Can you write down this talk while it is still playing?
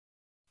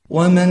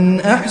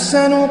ومن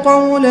أحسن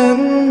قولا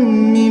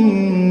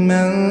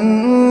ممن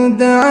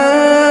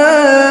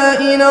دعا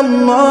إلى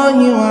الله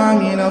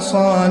وعمل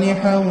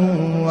صالحا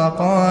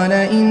وقال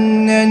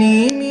إنني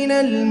من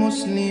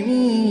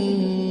المسلمين.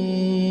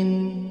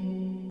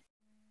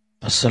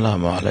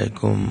 السلام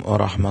عليكم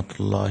ورحمة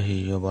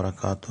الله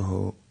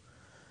وبركاته.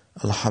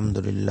 الحمد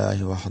لله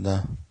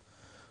وحده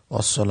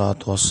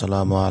والصلاة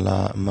والسلام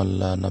على من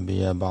لا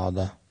نبي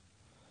بعده.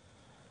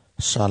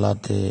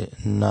 সালাতে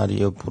নারী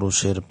ও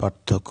পুরুষের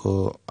পার্থক্য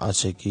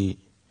আছে কি,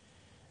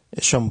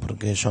 এ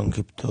সম্পর্কে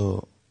সংক্ষিপ্ত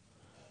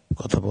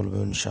কথা বলবো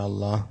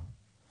ইনশাআল্লাহ।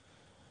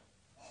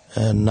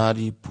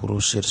 নারী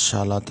পুরুষের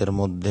সালাতের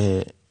মধ্যে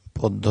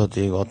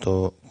পদ্ধতিগত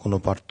কোনো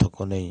পার্থক্য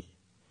নেই।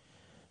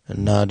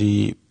 নারী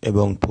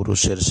এবং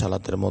পুরুষের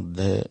সালাতের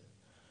মধ্যে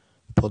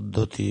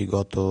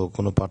পদ্ধতিগত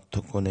কোনো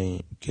পার্থক্য নেই,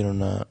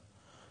 কেননা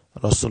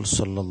রাসূল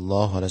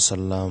সাল্লাল্লাহু আলাইহি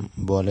সাল্লাম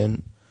বলেন,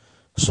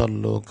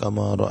 সল্লু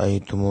কামা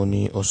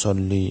রাআইতুমুনি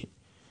উসাল্লি,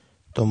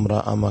 তোমরা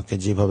আমাকে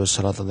যেভাবে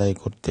সালাত আদায়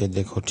করতে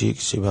দেখো ঠিক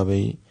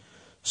সেভাবেই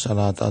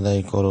সালাত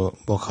আদায় করো।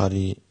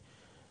 বুখারী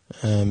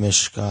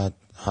মিশকাত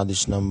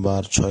হাদিস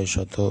নাম্বার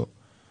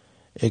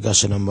 681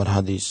 নম্বর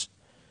হাদিস।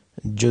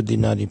 যদি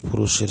নারী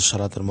পুরুষের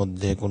সালাতের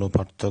মধ্যে কোনো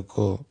পার্থক্য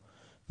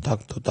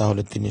থাকতো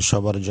তাহলে তিনি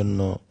সবার জন্য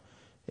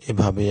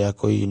এভাবে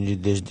একই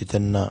নির্দেশ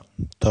দিতেন না।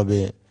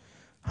 তবে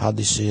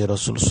হাদিসে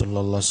রাসূল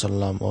সাল্লাল্লাহু আলাইহি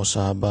সাল্লাম ও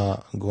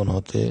সাহাবাগণ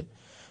হতে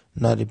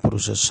নারী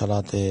পুরুষের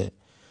সালাতে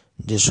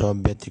যেসব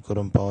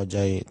ব্যতিক্রম পাওয়া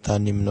যায় তা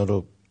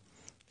নিম্নরূপ: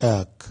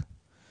 1.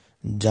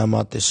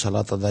 জামাতে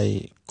সালাত আদায়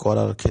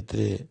করার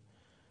ক্ষেত্রে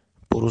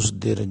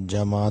পুরুষদের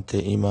জামাতে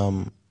ইমাম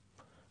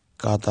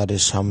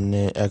কাতারের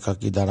সামনে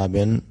একাকী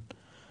দাঁড়াবেন,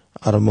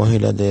 আর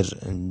মহিলাদের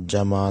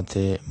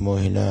জামাতে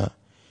মহিলা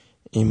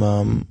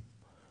ইমাম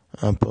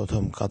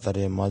প্রথম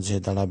কাতারে মাঝে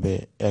দাঁড়াবে,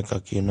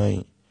 একাকী নয়।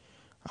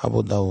 আবু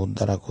দাউদ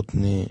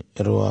দারাকুতনি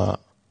রোয়া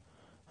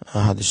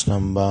হাদিস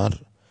নাম্বার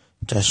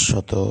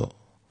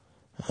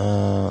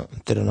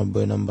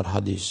 493 নম্বর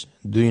হাদিস।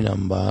 2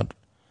 নাম্বার,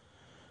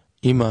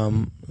 ইমাম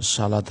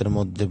সালাতের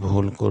মধ্যে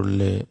ভুল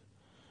করলে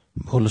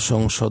ভুল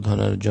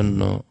সংশোধনের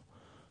জন্য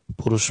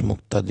পুরুষ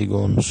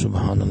মুক্তাদিগণ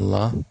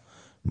সুবহানাল্লাহ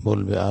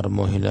বলবে, আর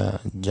মহিলা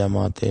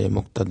জামাতে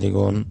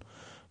মুক্তাদিগণ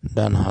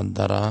ডান হাত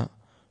দ্বারা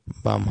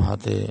বাম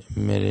হাতে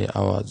মেরে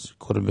আওয়াজ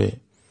করবে।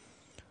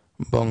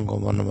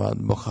 বঙ্গবনবাদ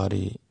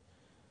বুখারী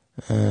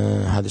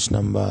হাদিস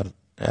নাম্বার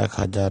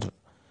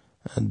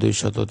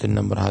 1203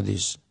 নম্বর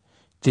হাদিস।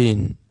 3.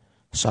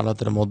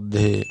 সালাতের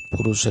মধ্যে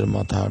পুরুষের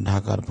মাথা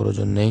ঢাকার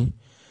প্রয়োজন নেই,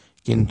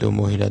 কিন্তু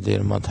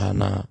মহিলাদের মাথা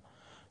না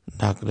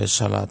ঢাকলে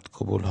সালাত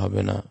কবুল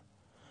হবে না।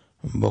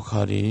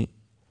 বুখারী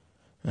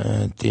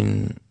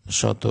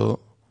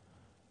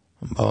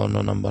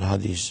 352 নম্বর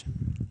হাদিস।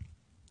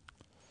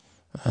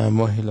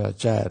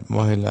 4.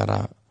 মহিলারা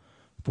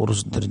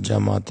পুরুষদের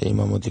জামাতে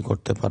ইমামতি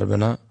করতে পারবে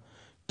না,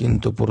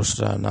 কিন্তু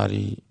পুরুষরা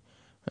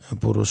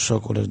পুরুষ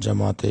সকলের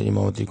জামাতে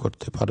ইমামতি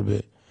করতে পারবে।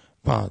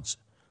 5.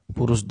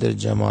 পুরুষদের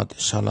জামাতে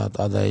সালাত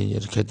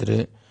আদায়ের ক্ষেত্রে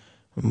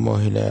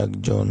মহিলা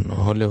একজন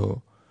হলেও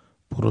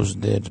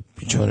পুরুষদের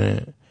পিছনে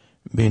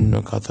ভিন্ন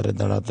কাতারে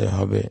দাঁড়াতে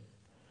হবে।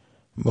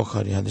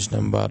 বুখারী হাদিস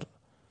নাম্বার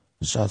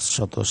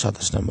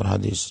 727 নম্বর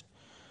হাদিস।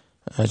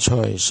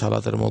 6.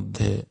 সালাতের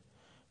মধ্যে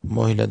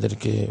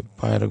মহিলাদেরকে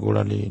পায়ের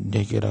গোড়ালি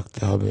ঢেকে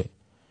রাখতে হবে,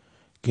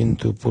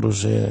 কিন্তু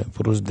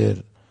পুরুষদের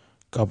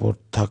কাপড়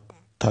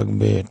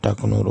থাকবে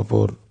টাকনোর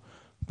উপর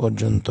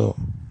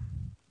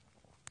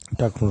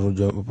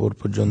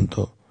পর্যন্ত।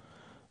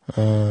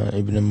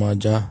 ইবনে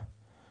মাজাহ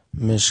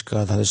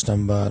মিশকাত হাদিস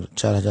নাম্বার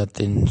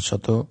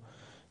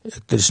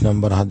 4331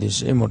 নম্বর হাদিস।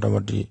 এই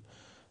মোটামুটি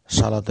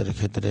সালাতের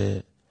ক্ষেত্রে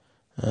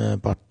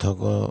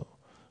পার্থক্য।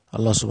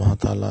 আল্লাহ সুবহানাহু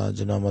ওয়া তাআলা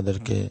যেন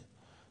আমাদেরকে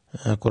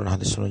কোরআন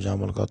হাদিস অনুযায়ী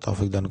আমল করার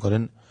তৌফিক দান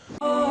করেন।